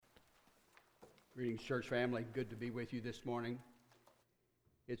Greetings, church family. Good to be with you this morning.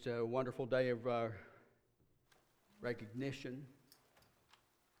 It's a wonderful day of recognition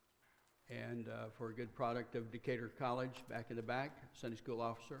and for a good product of Decatur College. Back in the back, Sunday school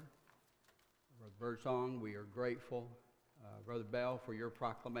officer, Brother Birdsong, we are grateful. Brother Bell, for your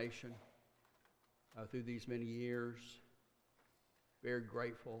proclamation through these many years. Very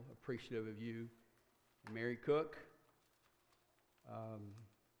grateful, appreciative of you. And Mary Cook,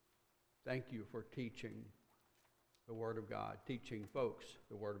 thank you for teaching the Word of God, teaching folks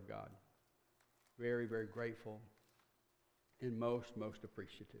the Word of God. Very, very grateful and most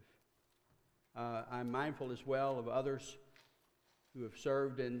appreciative. I'm mindful as well of others who have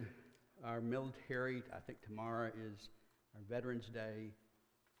served in our military. I think tomorrow is our Veterans Day,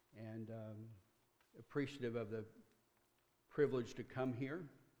 and appreciative of the privilege to come here.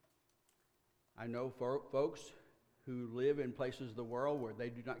 I know folks who live in places of the world where they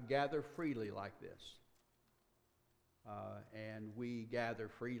do not gather freely like this. And we gather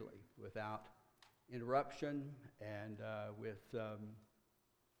freely without interruption and with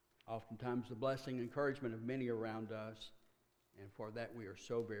oftentimes the blessing and encouragement of many around us. And for that we are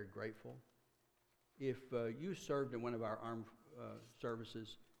so very grateful. If you served in one of our armed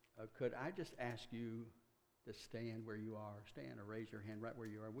services, could I just ask you to stand where you are? Stand or raise your hand right where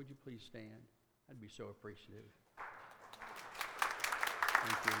you are. Would you please stand? I'd be so appreciative.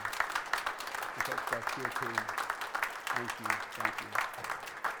 Thank you. The folks back here too. Thank you.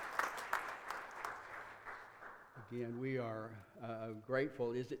 Again, we are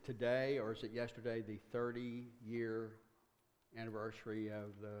grateful. Is it today or is it yesterday, the 30-year anniversary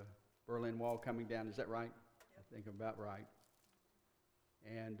of the Berlin Wall coming down? Is that right? Yep. I think about right.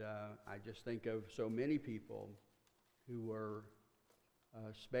 And I just think of so many people who were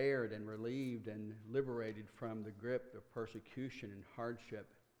spared and relieved and liberated from the grip of persecution and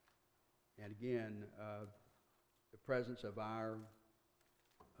hardship. And again, the presence of our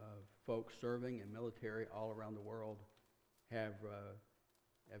folks serving in military all around the world have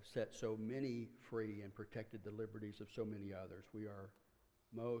set so many free and protected the liberties of so many others. We are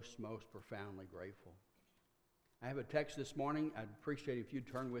most profoundly grateful. I have a text this morning. I'd appreciate if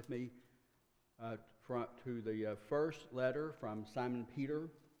you'd turn with me to the first letter from Simon Peter,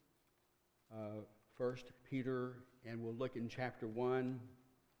 1 Peter, and we'll look in chapter 1.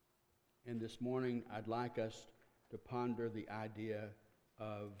 And this morning I'd like us to ponder the idea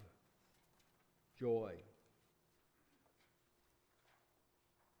of joy.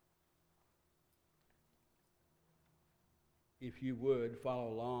 If you would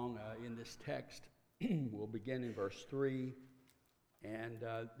follow along in this text, we'll begin in verse 3. And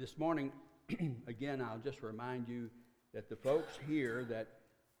this morning, again, I'll just remind you that the folks here that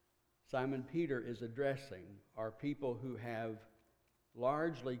Simon Peter is addressing are people who have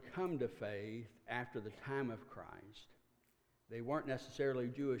largely come to faith after the time of Christ. They weren't necessarily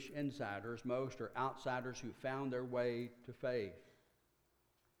Jewish insiders. Most are outsiders who found their way to faith.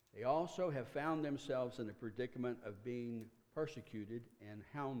 They also have found themselves in the predicament of being persecuted and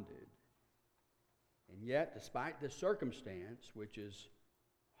hounded. And yet, despite this circumstance, which is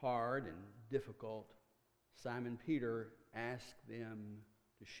hard and difficult, Simon Peter asked them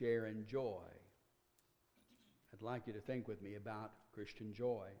to share in joy. I'd like you to think with me about Christian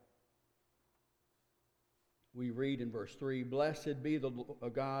joy. We read in verse 3, "Blessed be the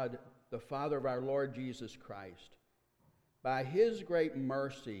God, the Father of our Lord Jesus Christ. By his great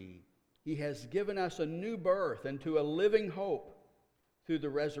mercy, he has given us a new birth into a living hope through the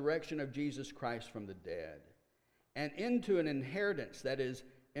resurrection of Jesus Christ from the dead, and into an inheritance that is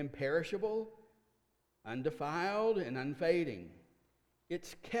imperishable, undefiled, and unfading.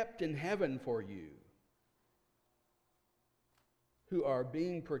 It's kept in heaven for you, who are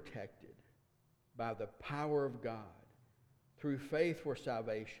being protected by the power of God through faith for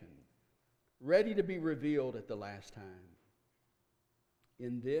salvation, ready to be revealed at the last time.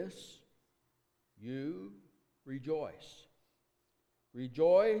 In this you rejoice.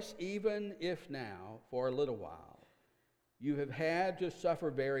 Rejoice even if now, for a little while, you have had to suffer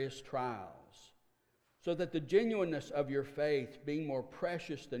various trials, so that the genuineness of your faith, being more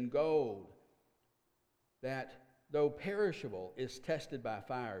precious than gold, that though perishable is tested by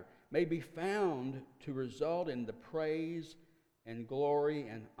fire, may be found to result in the praise and glory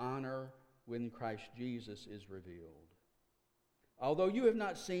and honor when Christ Jesus is revealed. Although you have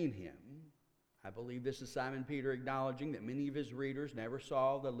not seen him," I believe this is Simon Peter acknowledging that many of his readers never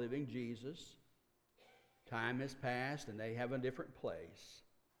saw the living Jesus. Time has passed and they have a different place.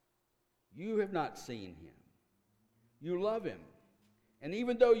 "You have not seen him. You love him. And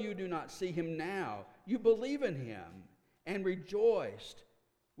even though you do not see him now, you believe in him and rejoiced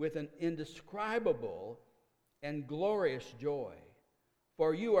with an indescribable and glorious joy,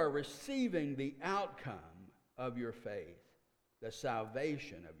 for you are receiving the outcome of your faith, the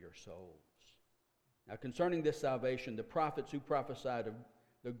salvation of your souls. Now, concerning this salvation, the prophets who prophesied of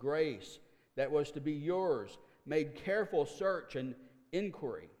the grace that was to be yours made careful search and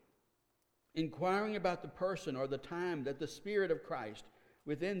inquiry, inquiring about the person or the time that the Spirit of Christ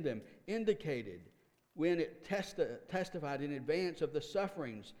within them indicated when it testified in advance of the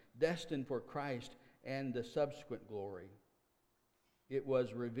sufferings destined for Christ and the subsequent glory. It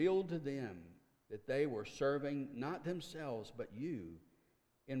was revealed to them that they were serving not themselves but you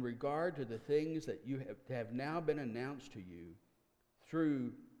in regard to the things that you have now been announced to you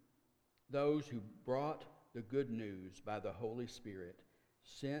through those who brought the good news by the Holy Spirit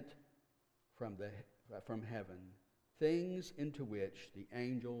sent from heaven, things into which the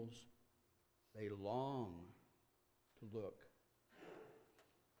angels, they long to look.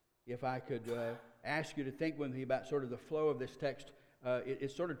 If I could ask you to think with me about sort of the flow of this text,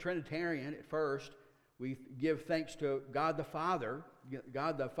 it's sort of Trinitarian at first. We give thanks to God the Father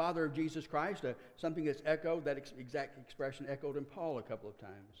of Jesus Christ, something that's echoed, that exact expression echoed in Paul a couple of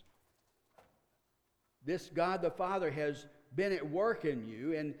times. This God the Father has been at work in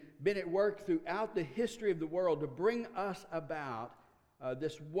you and been at work throughout the history of the world to bring us about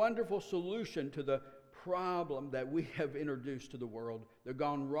this wonderful solution to the problem that we have introduced to the world, the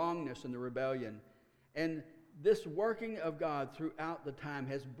gone wrongness and the rebellion. And this working of God throughout the time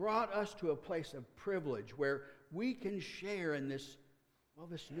has brought us to a place of privilege where we can share in this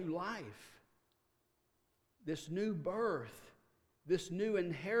new life, this new birth, this new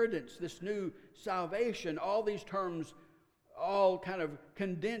inheritance, this new salvation. All these terms all kind of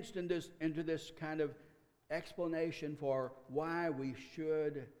condensed into this kind of explanation for why we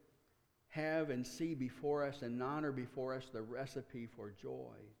should have and see before us and honor before us the recipe for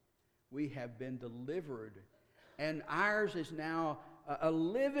joy. We have been delivered, and ours is now a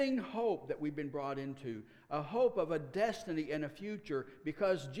living hope that we've been brought into, a hope of a destiny and a future,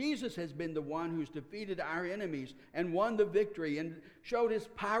 because Jesus has been the one who's defeated our enemies and won the victory and showed his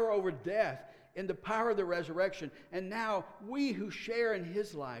power over death in the power of the resurrection. And now we who share in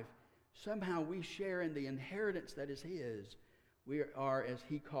his life, somehow we share in the inheritance that is his. We are, as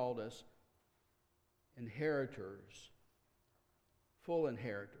he called us, inheritors,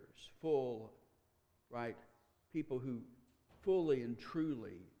 full, right? People who fully and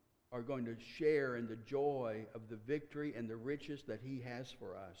truly are going to share in the joy of the victory and the riches that he has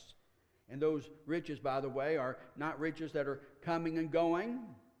for us. And those riches, by the way, are not riches that are coming and going.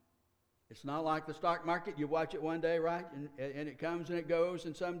 It's not like the stock market. You watch it one day, right? And it comes and it goes,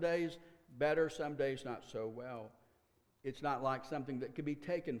 and some days better, some days not so well. It's not like something that could be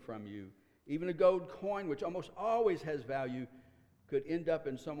taken from you. Even a gold coin, which almost always has value, could end up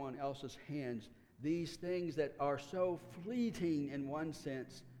in someone else's hands. These things that are so fleeting in one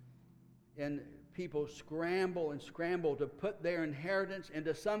sense, and people scramble to put their inheritance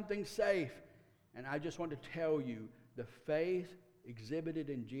into something safe. And I just want to tell you, the faith exhibited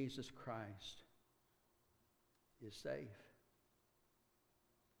in Jesus Christ is safe.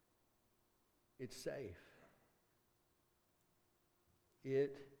 It's safe.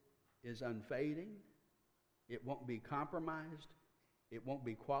 It is unfading. It won't be compromised. It won't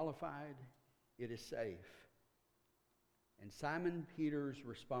be qualified. It is safe. And Simon Peter's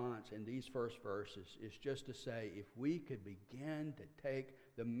response in these first verses is just to say, if we could begin to take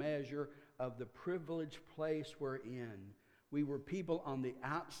the measure of the privileged place we're in. We were people on the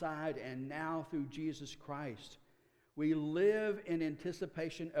outside, and now through Jesus Christ, we live in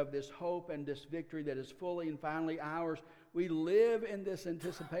anticipation of this hope and this victory that is fully and finally ours. We live in this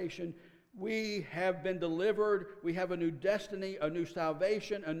anticipation. We have been delivered. We have a new destiny, a new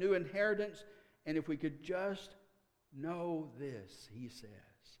salvation, a new inheritance. And if we could just know this, he says,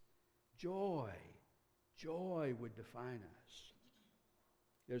 joy would define us.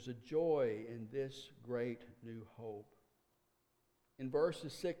 There's a joy in this great new hope. In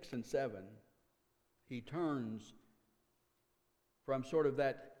verses 6 and 7, he turns from sort of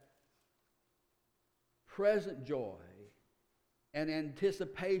that present joy and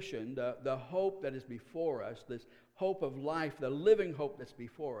anticipation, the hope that is before us, this hope of life, the living hope that's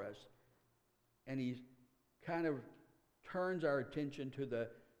before us, and he kind of turns our attention to the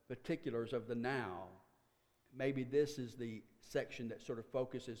particulars of the now. Maybe this is the section that sort of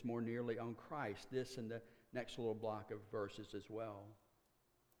focuses more nearly on Christ, this and the next little block of verses as well.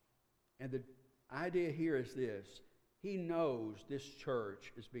 And the idea here is this. He knows this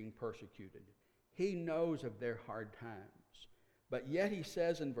church is being persecuted. He knows of their hard times. But yet he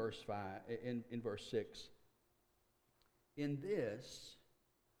says in verse 6, in this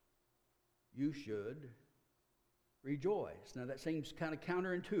you should rejoice. Now that seems kind of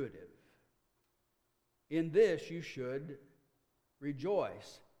counterintuitive. In this you should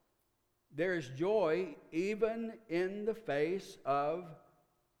rejoice. There is joy even in the face of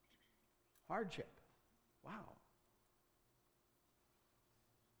hardship. Wow.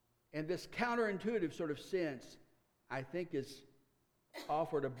 And this counterintuitive sort of sense, I think, is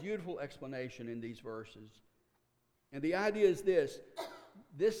offered a beautiful explanation in these verses. And the idea is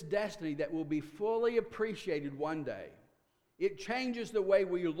this destiny that will be fully appreciated one day. It changes the way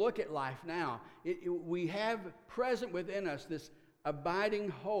we look at life now. We have present within us this abiding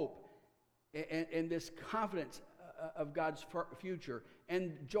hope and this confidence of God's future.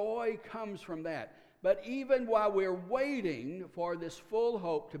 And joy comes from that. But even while we're waiting for this full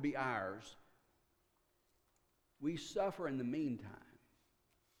hope to be ours, we suffer in the meantime.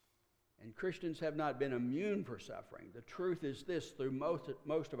 And Christians have not been immune for suffering. The truth is this: through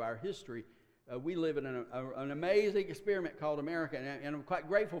most of our history, we live in an amazing experiment called America, and I'm quite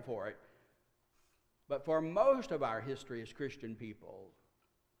grateful for it. But for most of our history as Christian people,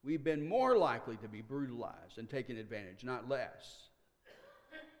 we've been more likely to be brutalized and taken advantage, not less.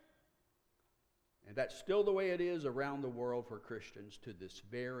 And that's still the way it is around the world for Christians to this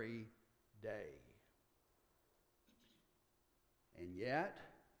very day. And yet,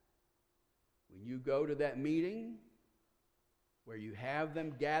 when you go to that meeting where you have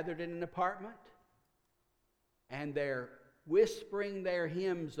them gathered in an apartment and they're whispering their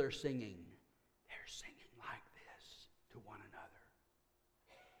hymns they're singing like this to one another,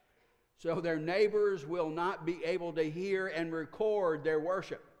 so their neighbors will not be able to hear and record their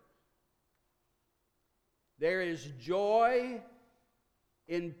worship. There is joy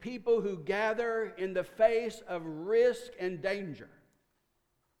in people who gather in the face of risk and danger.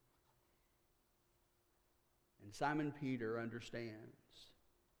 And Simon Peter understands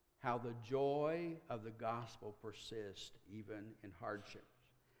how the joy of the gospel persists even in hardships.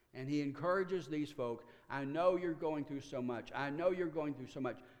 And he encourages these folks, I know you're going through so much. I know you're going through so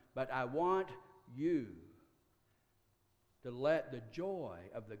much. But I want you to let the joy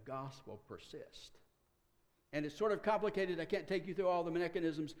of the gospel persist. And it's sort of complicated. I can't take you through all the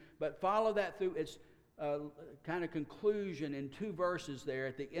mechanisms, but follow that through its kind of conclusion in 2 verses there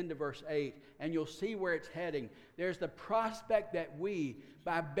at the end of verse 8, and you'll see where it's heading. There's the prospect that we,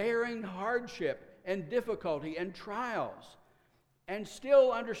 by bearing hardship and difficulty and trials, and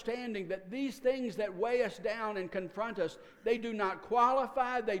still understanding that these things that weigh us down and confront us, they do not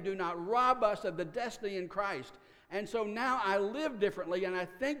qualify, they do not rob us of the destiny in Christ. And so now I live differently and I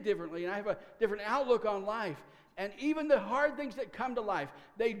think differently and I have a different outlook on life. And even the hard things that come to life,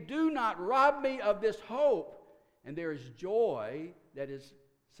 they do not rob me of this hope. And there is joy that is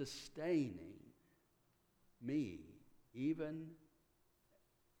sustaining me even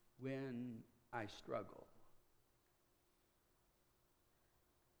when I struggle.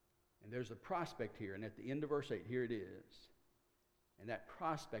 And there's a prospect here. And at the end of verse 8, here it is. And that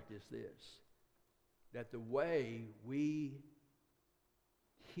prospect is this: that the way we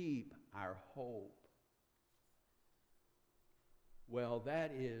keep our hope, well,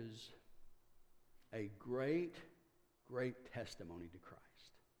 that is a great, great testimony to Christ.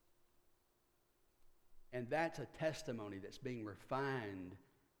 And that's a testimony that's being refined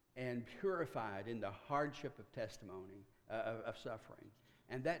and purified in the hardship of testimony, of suffering.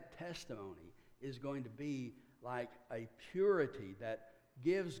 And that testimony is going to be like a purity that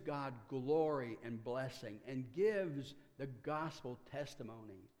gives God glory and blessing and gives the gospel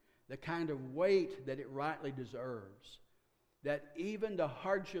testimony the kind of weight that it rightly deserves. That even the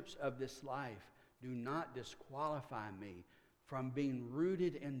hardships of this life do not disqualify me from being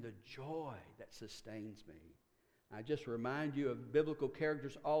rooted in the joy that sustains me. I just remind you of biblical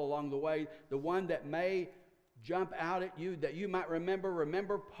characters all along the way. The one that may jump out at you that you might remember.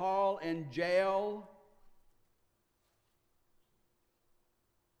 Remember Paul in jail?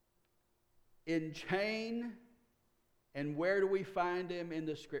 In chain. And where do we find him in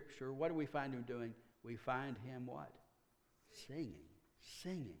the Scripture? What do we find him doing? We find him what?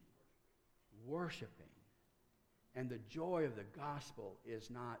 Singing, worshiping. And the joy of the gospel is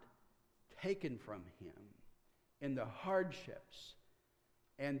not taken from him in the hardships.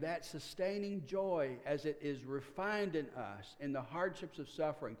 And that sustaining joy, as it is refined in us in the hardships of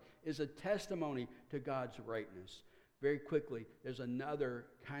suffering, is a testimony to God's greatness. Very quickly, there's another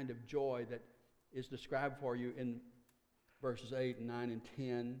kind of joy that is described for you in verses 8 and 9 and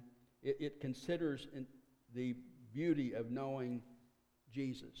 10. It considers the beauty of knowing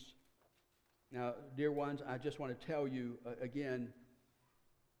Jesus. Now, dear ones, I just want to tell you again,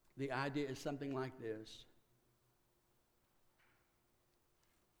 the idea is something like this.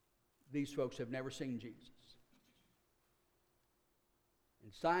 these folks have never seen Jesus.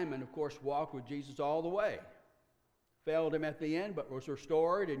 And Simon, of course, walked with Jesus all the way. Failed him at the end, but was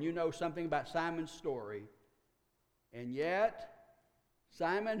restored. And you know something about Simon's story. And yet,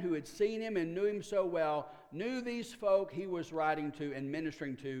 Simon, who had seen him and knew him so well, knew these folk he was writing to and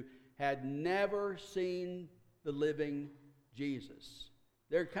ministering to had never seen the living Jesus.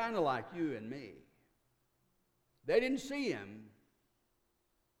 They're kind of like you and me. They didn't see him,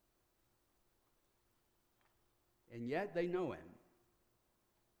 and yet they know him.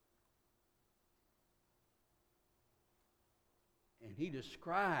 And he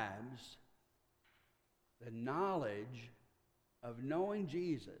describes the knowledge of knowing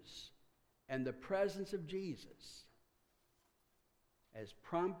Jesus and the presence of Jesus as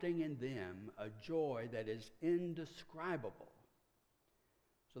prompting in them a joy that is indescribable.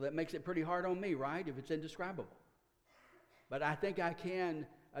 So that makes it pretty hard on me, right, if it's indescribable. But I think I can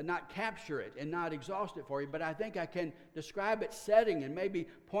not capture it and not exhaust it for you, but I think I can describe its setting and maybe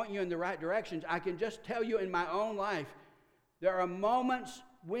point you in the right directions. I can just tell you in my own life, there are moments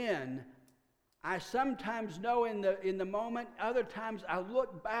when I sometimes know in the moment, other times I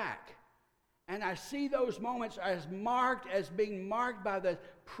look back and I see those moments as being marked by the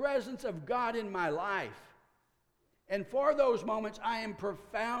presence of God in my life. And for those moments, I am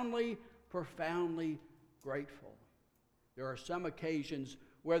profoundly, profoundly grateful. There are some occasions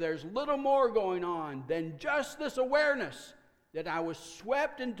where there's little more going on than just this awareness that I was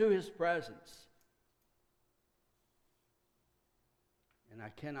swept into His presence. And I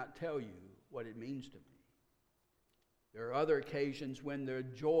cannot tell you what it means to me. There are other occasions when the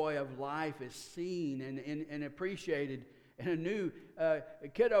joy of life is seen and appreciated, and a new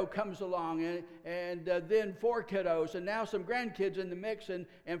kiddo comes along, and then 4 kiddos, and now some grandkids in the mix, and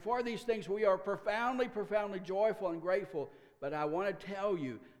for these things we are profoundly, profoundly joyful and grateful. But I want to tell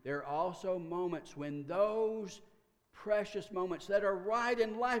you, there are also moments when those precious moments that are right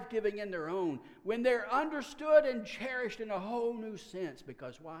and life-giving in their own, when they're understood and cherished in a whole new sense.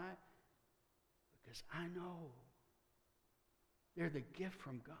 Because why? Because I know they're the gift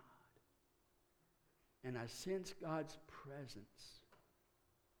from God. And I sense God's presence.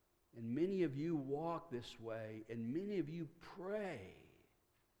 And many of you walk this way, and many of you pray.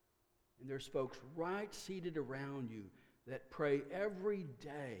 And there's folks right seated around you that pray every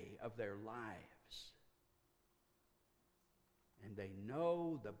day of their lives. And they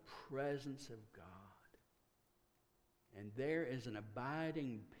know the presence of God. And there is an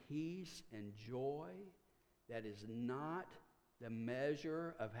abiding peace and joy that is not the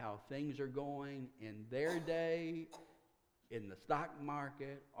measure of how things are going in their day, in the stock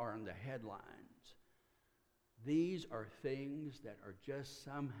market, or in the headlines. These are things that are just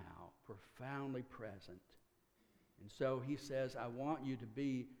somehow profoundly present. And so he says, I want you to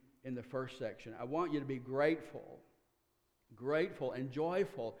be, in the first section, I want you to be grateful and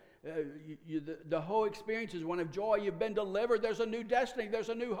joyful. The whole experience is one of joy. You've been delivered. There's a new destiny. There's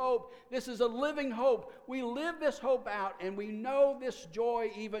a new hope. This is a living hope. We live this hope out, and we know this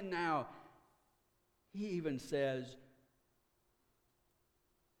joy even now. He even says,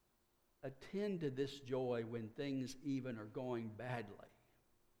 attend to this joy when things even are going badly.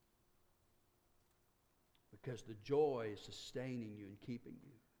 Because the joy is sustaining you and keeping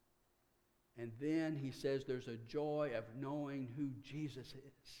you. And then he says there's a joy of knowing who Jesus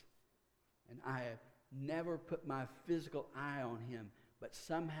is. And I have never put my physical eye on him, but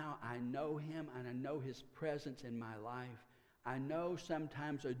somehow I know him and I know his presence in my life. I know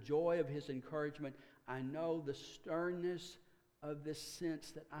sometimes a joy of his encouragement. I know the sternness of this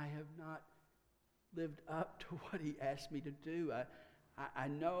sense that I have not lived up to what he asked me to do. I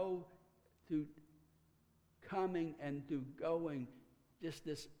know through coming and through going, just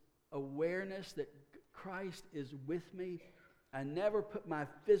this awareness that Christ is with me. I never put my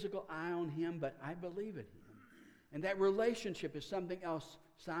physical eye on him, but I believe in him. And that relationship is something else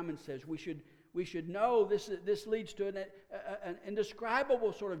Simon says. We should know this leads to an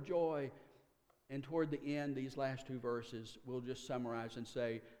indescribable sort of joy. And toward the end, these last 2 verses, we'll just summarize and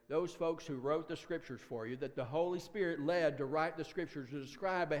say, those folks who wrote the Scriptures for you, that the Holy Spirit led to write the Scriptures, to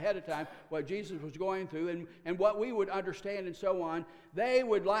describe ahead of time what Jesus was going through and what we would understand and so on, they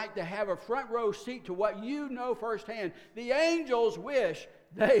would like to have a front row seat to what you know firsthand. The angels wish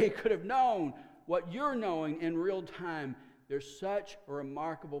they could have known what you're knowing in real time. There's such a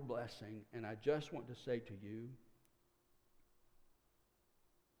remarkable blessing, and I just want to say to you,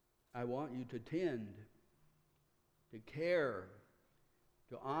 I want you to tend, to care,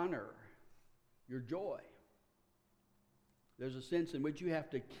 to honor your joy. There's a sense in which you have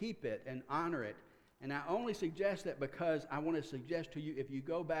to keep it and honor it. And I only suggest that because I want to suggest to you, if you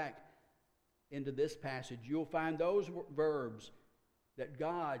go back into this passage, you'll find those verbs that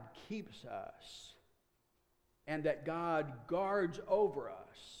God keeps us and that God guards over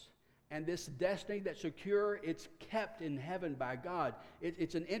us. And this destiny that's secure, it's kept in heaven by God.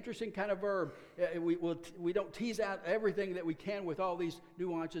 It's an interesting kind of verb. We don't tease out everything that we can with all these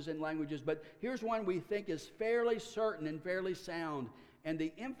nuances and languages, but here's one we think is fairly certain and fairly sound. And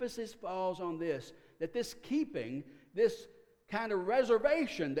the emphasis falls on this, that this keeping, this kind of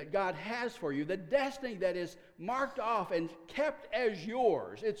reservation that God has for you, the destiny that is marked off and kept as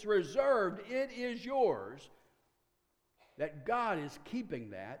yours, it's reserved, it is yours, that God is keeping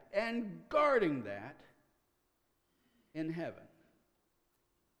that and guarding that in heaven.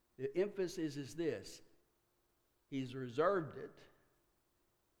 The emphasis is this: He's reserved it,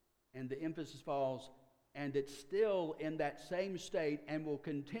 and the emphasis falls, and it's still in that same state and will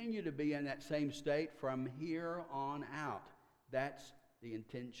continue to be in that same state from here on out. That's the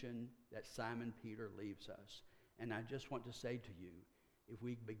intention that Simon Peter leaves us. And I just want to say to you, if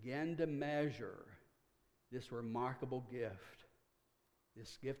we begin to measure this remarkable gift,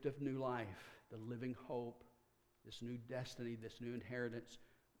 this gift of new life, the living hope, this new destiny, this new inheritance,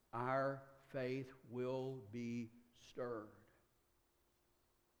 our faith will be stirred.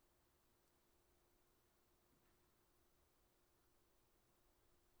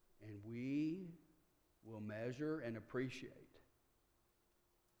 And we will measure and appreciate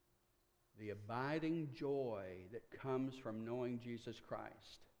the abiding joy that comes from knowing Jesus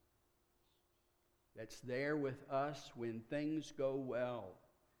Christ, that's there with us when things go well,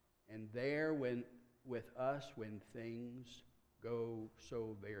 and there with us when things go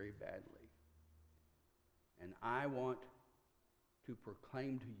so very badly. And I want to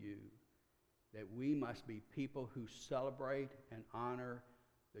proclaim to you that we must be people who celebrate and honor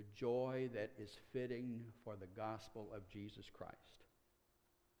the joy that is fitting for the gospel of Jesus Christ.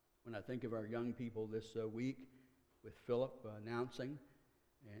 When I think of our young people this week with Philip announcing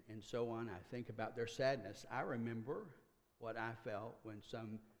and so on, I think about their sadness. I remember what I felt when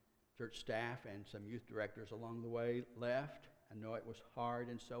some church staff and some youth directors along the way left. I know it was hard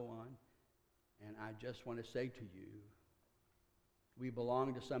and so on. And I just want to say to you, we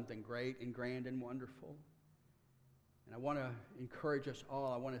belong to something great and grand and wonderful. And I want to encourage us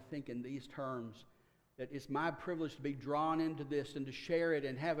all. I want to think in these terms, that it's my privilege to be drawn into this and to share it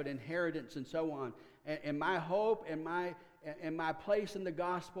and have an inheritance and so on. And my hope and my place in the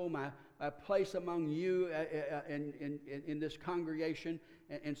gospel, my place among you in this congregation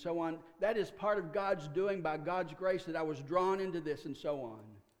and so on, that is part of God's doing by God's grace, that I was drawn into this and so on.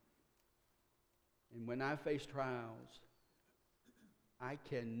 And when I face trials, I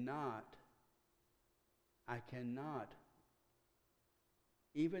cannot,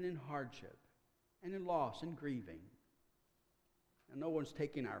 even in hardship and in loss and grieving. And no one's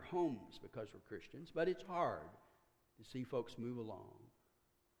taking our homes because we're Christians, but it's hard to see folks move along,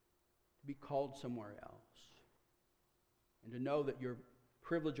 to be called somewhere else, and to know that your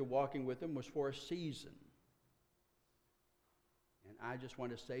privilege of walking with them was for a season. And I just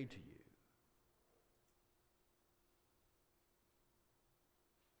want to say to you,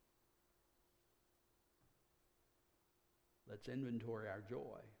 let's inventory our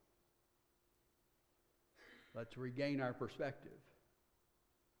joy. Let's regain our perspective.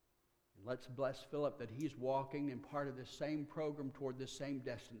 And let's bless Philip that he's walking in part of this same program toward this same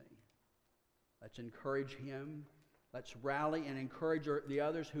destiny. Let's encourage him. Let's rally and encourage the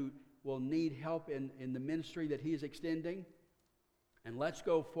others who will need help in the ministry that he is extending. And let's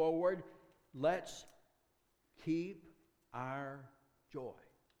go forward. Let's keep our joy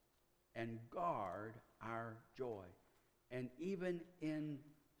and guard our joy. And even in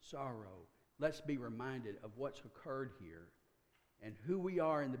sorrow, let's be reminded of what's occurred here and who we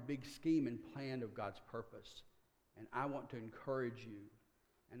are in the big scheme and plan of God's purpose. And I want to encourage you.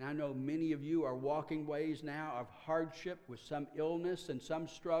 And I know many of you are walking ways now of hardship with some illness and some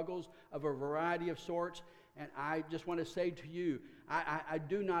struggles of a variety of sorts. And I just want to say to you, I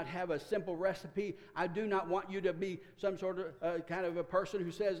do not have a simple recipe. I do not want you to be some sort of kind of a person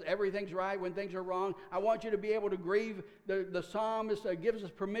who says everything's right when things are wrong. I want you to be able to grieve. The psalmist gives us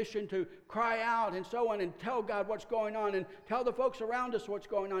permission to cry out and so on and tell God what's going on and tell the folks around us what's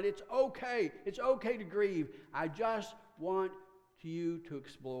going on. It's okay. It's okay to grieve. I just want you to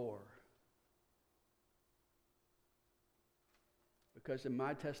explore. Because in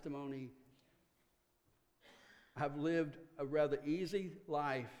my testimony, I've lived a rather easy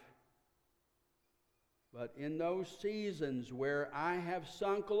life, but in those seasons where I have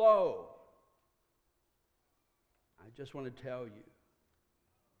sunk low, I just want to tell you,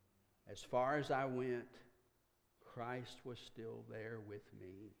 as far as I went, Christ was still there with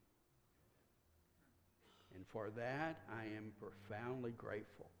me. And for that, I am profoundly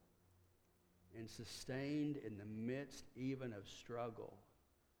grateful. And sustained in the midst even of struggle,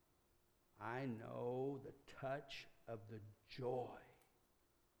 I know the touch of the joy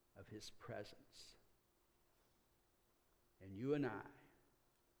of his presence. And you and I,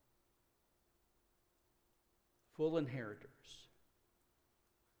 full inheritors,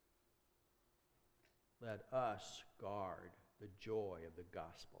 let us guard the joy of the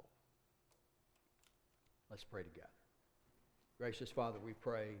gospel. Let's pray together. Gracious Father, we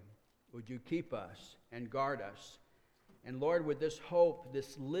pray, would you keep us and guard us? And Lord, with this hope,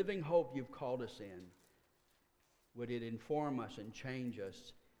 this living hope you've called us in, would it inform us and change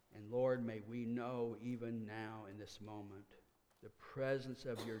us? And Lord, may we know even now in this moment the presence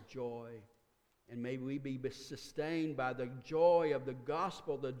of your joy. And may we be sustained by the joy of the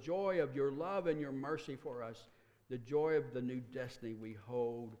gospel, the joy of your love and your mercy for us, the joy of the new destiny we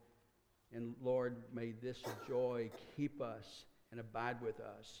hold. And Lord, may this joy keep us and abide with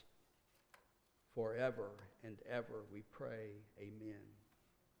us forever and ever, we pray. Amen.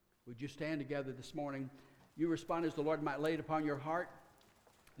 Would you stand together this morning? You respond as the Lord might lay it upon your heart.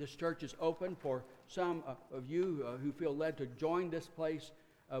 This church is open for some of you who feel led to join this place.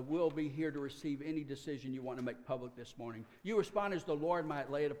 We'll be here to receive any decision you want to make public this morning. You respond as the Lord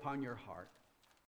might lay it upon your heart.